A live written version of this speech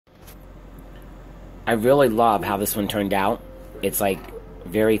I really love how this one turned out. It's like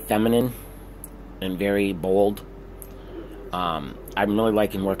very feminine and very bold. I'm really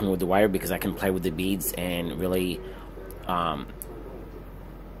liking working with the wire because I can play with the beads and really kind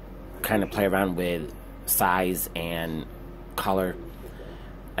of play around with size and color.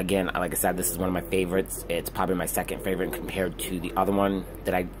 Again, like I said, this is one of my favorites. It's probably my second favorite compared to the other one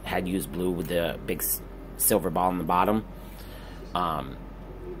that I had used blue with the big silver ball on the bottom. I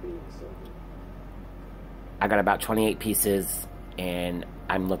got about 28 pieces, and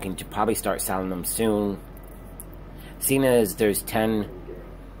I'm looking to probably start selling them soon. Seeing as there's 10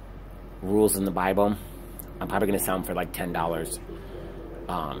 rules in the Bible, I'm probably going to sell them for like $10.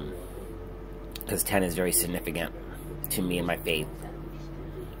 Because 10 is very significant to me and my faith.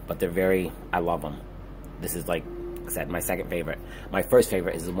 But I love them. This is, like I said, my second favorite. My first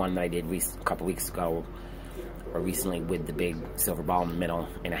favorite is the one that I did a couple weeks ago, or recently, with the big silver ball in the middle,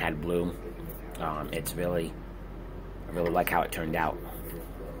 and it had blue. I really like how it turned out.